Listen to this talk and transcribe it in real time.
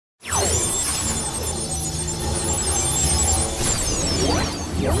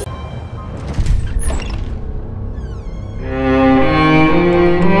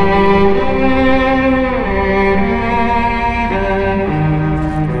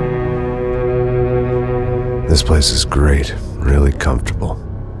This place is great, really comfortable.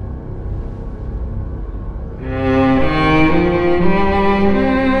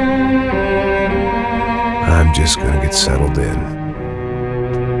 I'm just gonna get settled in.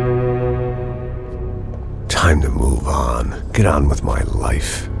 Time to move on, get on with my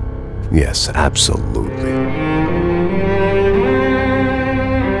life. Yes, absolutely.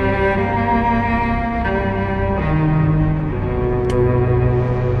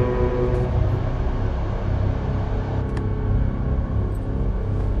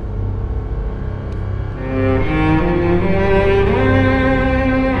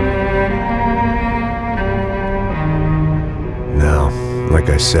 Like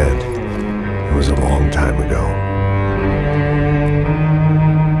I said, it was a long time ago.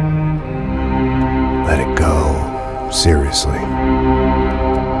 Let it go. Seriously.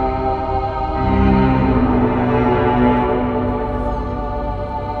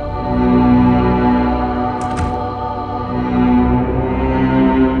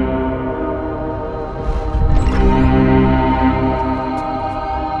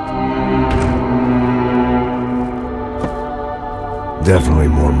 Definitely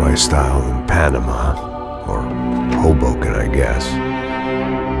more my style than Panama, or Hoboken, I guess.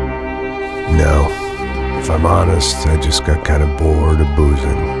 No, if I'm honest, I just got kind of bored of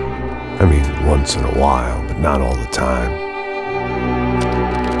boozing. I mean, once in a while, but not all the time.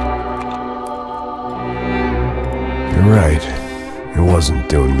 You're right, it wasn't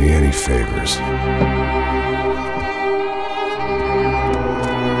doing me any favors.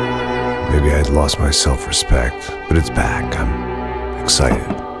 Maybe I'd lost my self-respect, but it's back. I'm excited,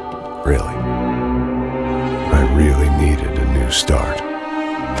 really. I really needed a new start.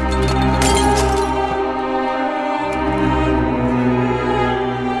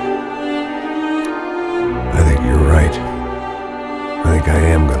 I think you're right. I think I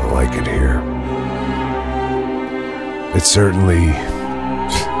am gonna like it here. It certainly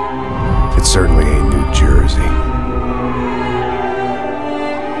ain't New Jersey.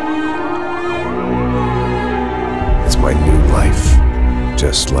 It's my new life.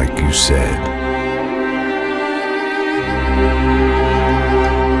 Just like you said.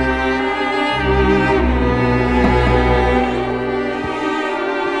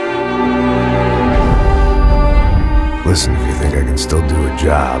 Listen, if you think I can still do a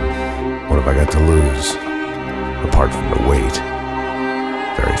job, what have I got to lose? Apart from the weight.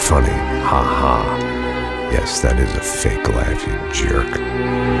 Very funny. Ha ha. Yes, that is a fake laugh, you jerk.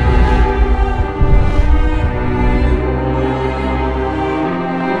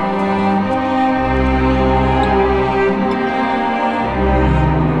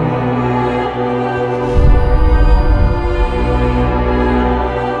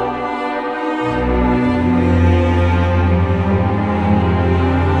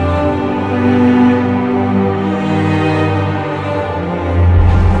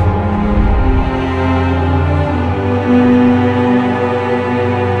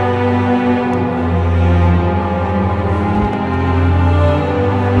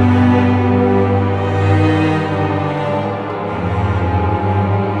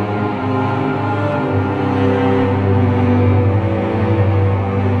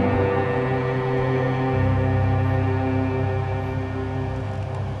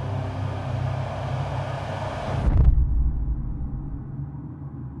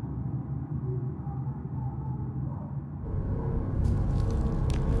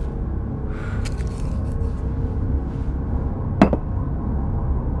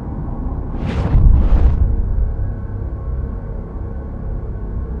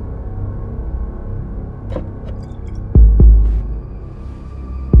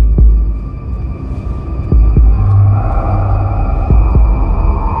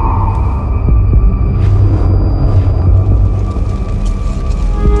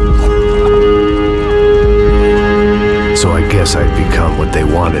 I'd become what they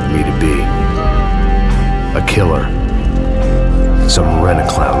wanted me to be. A killer. Some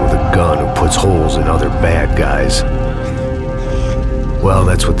rent-a-clown with a gun who puts holes in other bad guys. Well,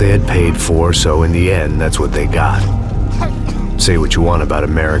 that's what they had paid for, so in the end, that's what they got. Say what you want about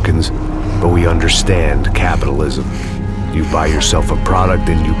Americans, but we understand capitalism. You buy yourself a product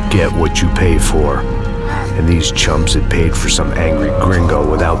and you get what you pay for. And these chumps had paid for some angry gringo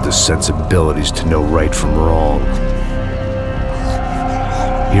without the sensibilities to know right from wrong.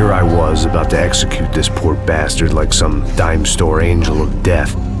 Here I was, about to execute this poor bastard like some dime store angel of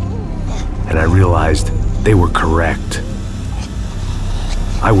death. And I realized they were correct.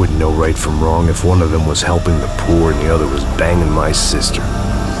 I wouldn't know right from wrong if one of them was helping the poor and the other was banging my sister.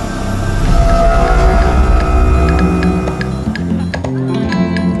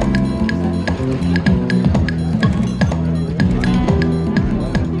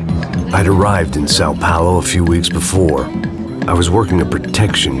 I'd arrived in Sao Paulo a few weeks before. I was working a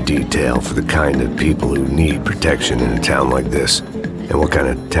protection detail for the kind of people who need protection in a town like this. And what kind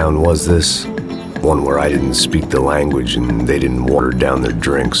of town was this? One where I didn't speak the language and they didn't water down their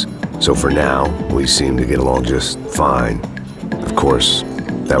drinks. So for now, we seemed to get along just fine. Of course,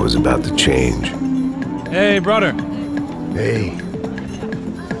 that was about to change. Hey, brother. Hey.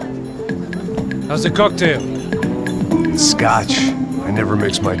 How's the cocktail? It's scotch. I never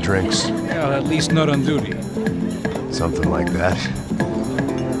mix my drinks. Well, at least not on duty. Something like that.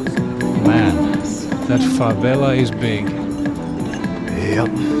 Man, that favela is big. Yep.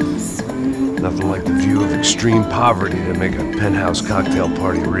 Nothing like the view of extreme poverty to make a penthouse cocktail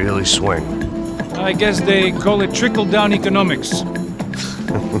party really swing. I guess they call it trickle-down economics.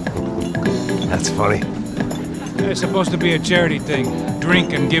 That's funny. It's supposed to be a charity thing.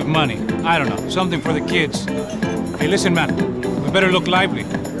 Drink and give money. I don't know, something for the kids. Hey, listen, man. We better look lively.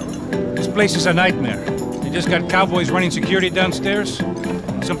 This place is a nightmare. You just got cowboys running security downstairs.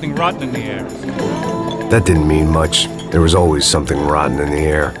 Something rotten in the air. That didn't mean much. There was always something rotten in the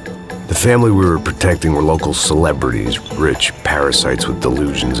air. The family we were protecting were local celebrities, rich parasites with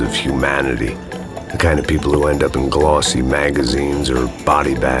delusions of humanity. The kind of people who end up in glossy magazines or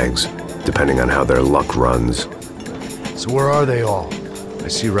body bags, depending on how their luck runs. So where are they all? I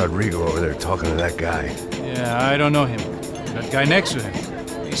see Rodrigo over there talking to that guy. Yeah, I don't know him. That guy next to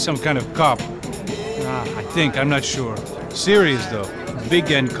him, he's some kind of cop. I think, I'm not sure. Serious though. Big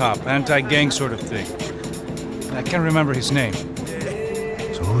end cop, anti-gang sort of thing. I can't remember his name.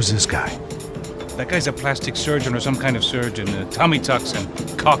 So who's this guy? That guy's a plastic surgeon or some kind of surgeon. Tummy tucks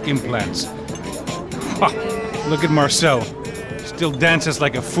and cock implants. Look at Marcel. Still dances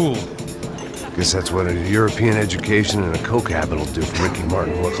like a fool. Guess that's what a European education and a coke habit will do for Ricky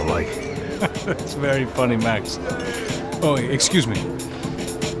Martin look-alike. That's very funny, Max. Oh, excuse me.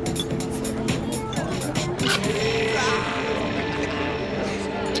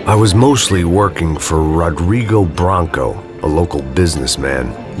 I was mostly working for Rodrigo Branco, a local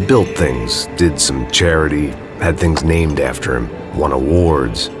businessman. Built things, did some charity, had things named after him, won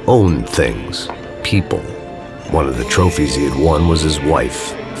awards, owned things, people. One of the trophies he had won was his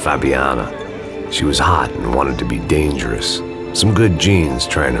wife, Fabiana. She was hot and wanted to be dangerous. Some good genes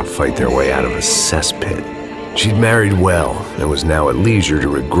trying to fight their way out of a cesspit. She'd married well and was now at leisure to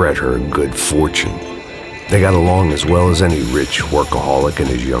regret her good fortune. They got along as well as any rich workaholic and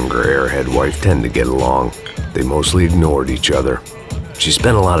his younger airhead wife tend to get along. They mostly ignored each other. She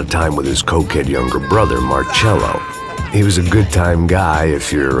spent a lot of time with his cokehead younger brother, Marcello. He was a good-time guy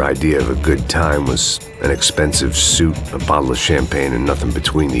if your idea of a good time was an expensive suit, a bottle of champagne, and nothing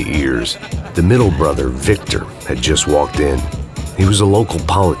between the ears. The middle brother, Victor, had just walked in. He was a local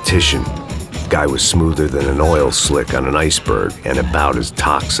politician. Guy was smoother than an oil slick on an iceberg and about as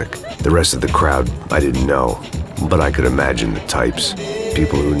toxic. The rest of the crowd, I didn't know, but I could imagine the types.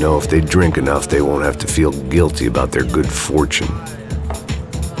 People who know if they drink enough, they won't have to feel guilty about their good fortune.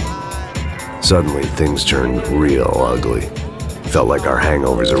 Suddenly, things turned real ugly. Felt like our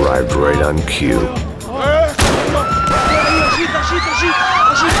hangovers arrived right on cue.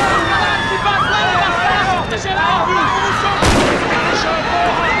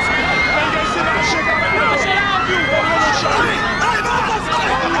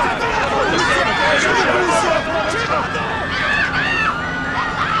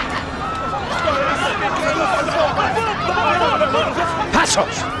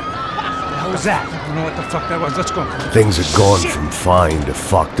 Asus! What was that? I don't know what the fuck that was. Let's go. Things had gone from fine to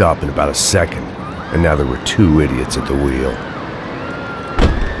fucked up in about a second, and now there were two idiots at the wheel.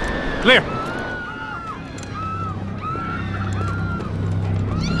 Clear!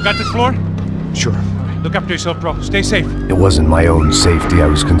 Got this floor? Sure. Look after yourself, bro. Stay safe. It wasn't my own safety I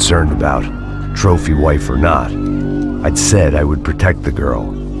was concerned about, trophy wife or not. I'd said I would protect the girl.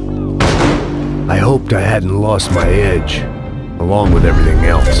 I hoped I hadn't lost my edge, along with everything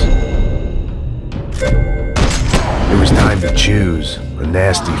else. It was time to choose, a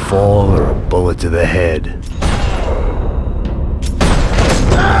nasty fall or a bullet to the head.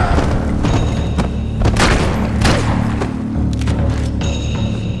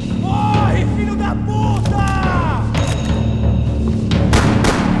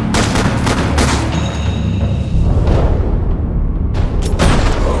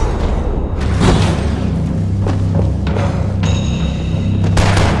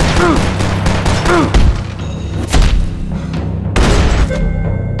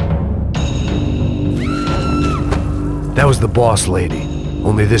 That was the boss lady,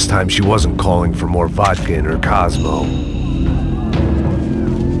 only this time she wasn't calling for more vodka in her Cosmo.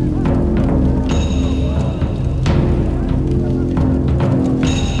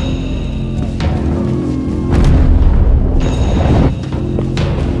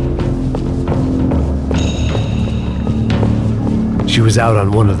 was out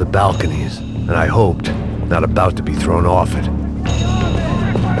on one of the balconies, and I hoped not about to be thrown off it.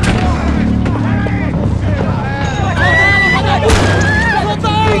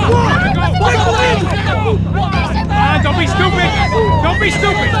 Don't be stupid! Don't be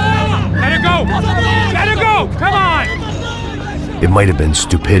stupid! Let her go! Let her go! Come on! It might have been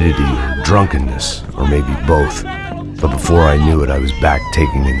stupidity, drunkenness, or maybe both. But before I knew it, I was back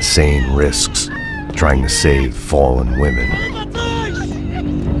taking insane risks, trying to save fallen women.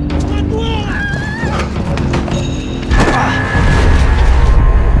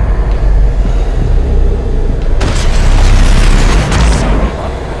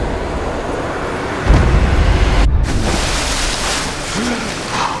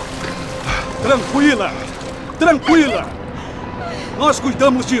 Tranquila! Tranquila! Nós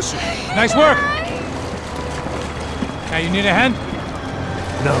cuidamos disso. Nice work! Now you need a hand?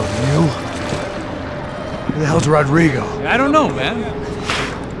 No, you? Who the hell's Rodrigo? I don't know, man.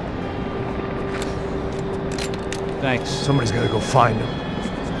 Thanks. Somebody's gotta go find him.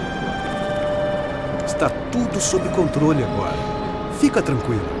 Está tudo sob controle agora. Fica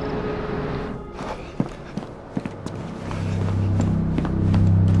tranquilo.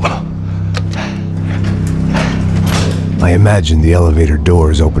 I imagined the elevator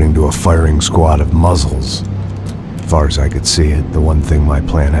doors opening to a firing squad of muzzles. As far as I could see it, the one thing my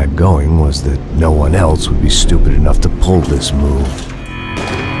plan had going was that no one else would be stupid enough to pull this move.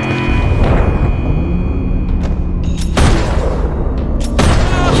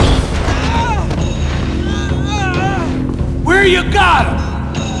 Where you got him?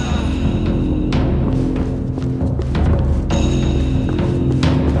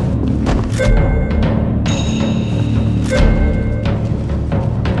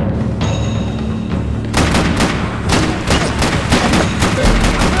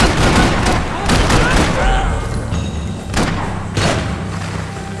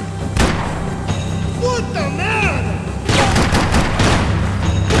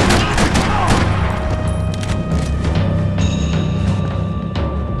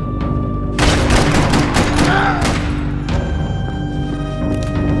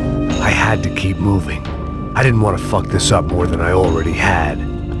 To keep moving. I didn't want to fuck this up more than I already had.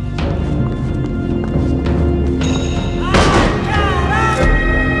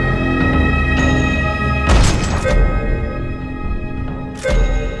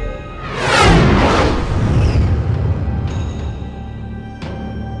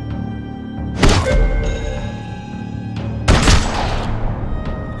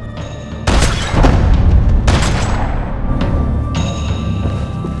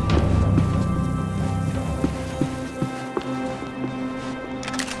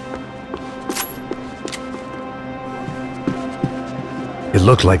 It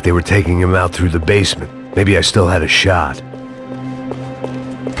looked like they were taking him out through the basement. Maybe I still had a shot.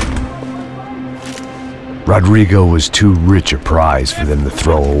 Rodrigo was too rich a prize for them to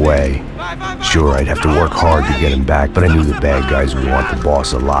throw away. Sure, I'd have to work hard to get him back, but I knew the bad guys would want the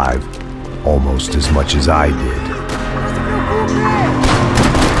boss alive almost as much as I did.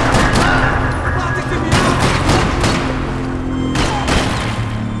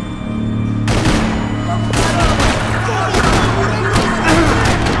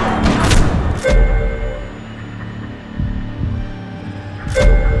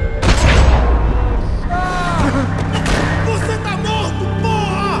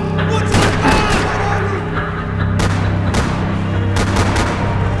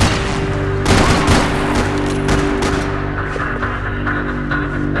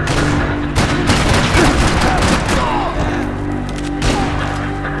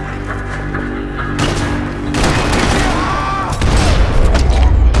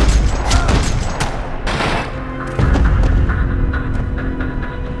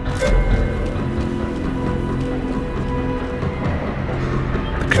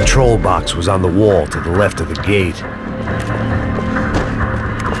 The control box was on the wall to the left of the gate.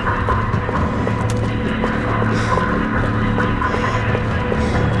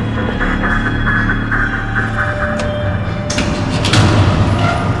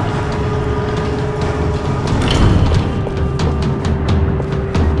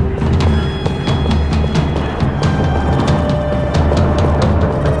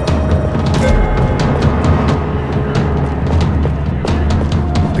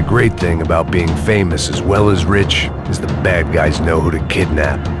 The great thing about being famous as well as rich is the bad guys know who to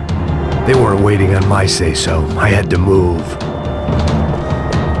kidnap. They weren't waiting on my say-so. I had to move.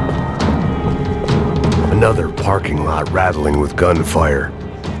 Another parking lot rattling with gunfire.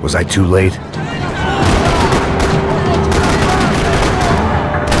 Was I too late?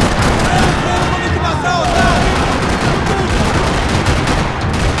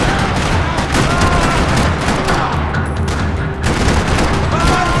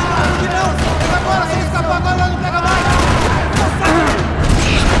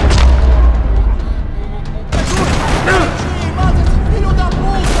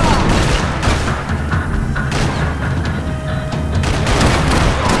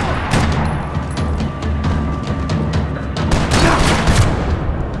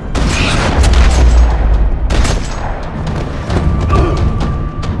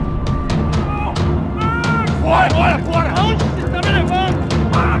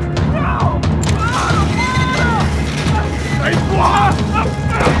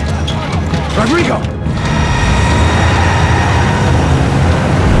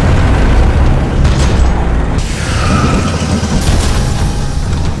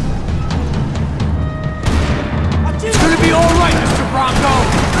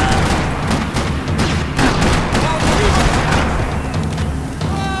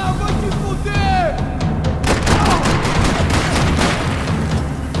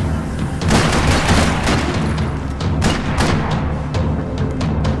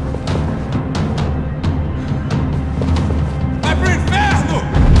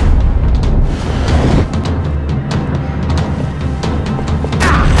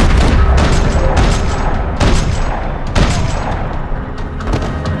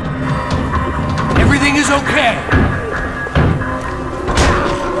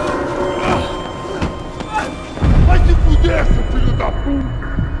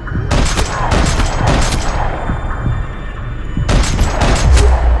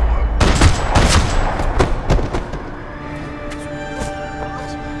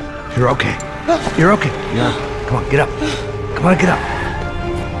 You're okay. You're okay. Yeah. Come on, get up. Come on, get up.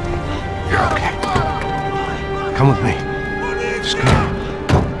 You're okay. Come with me. Just come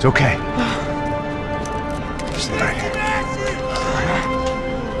on. It's okay. Just right here.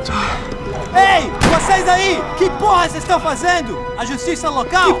 It's okay. Ei, vocês aí! Que porra vocês estão fazendo? A justiça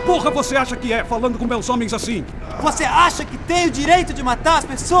local? Que porra você acha que é, falando com meus homens assim? Você acha que tem o direito de matar as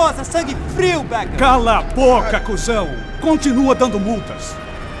pessoas a sangue frio, Becker? Cala a boca, cuzão! Continua dando multas.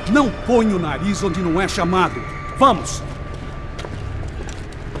 Não põe o nariz onde não é chamado. Vamos!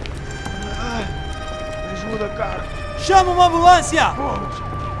 Me ajuda, cara. Chama uma ambulância!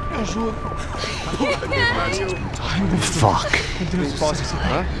 Me ajuda. Fuck.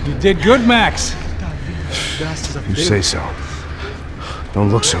 You did good, Max. You say so.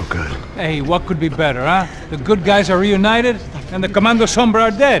 Don't look so good. Hey, what could be better, huh? The good guys are reunited, and the Commando Sombra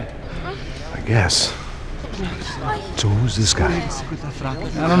are dead. I guess. So who's this guy?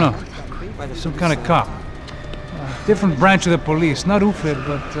 I don't know. Some kind of cop. Different branch of the police. Not UFED,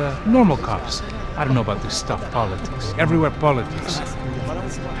 but normal cops. I don't know about this stuff, politics. Everywhere politics.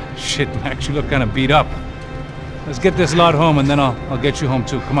 Shit, Max, you look kind of beat up. Let's get this lot home, and then I'll get you home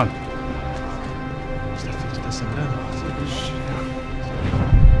too. Come on.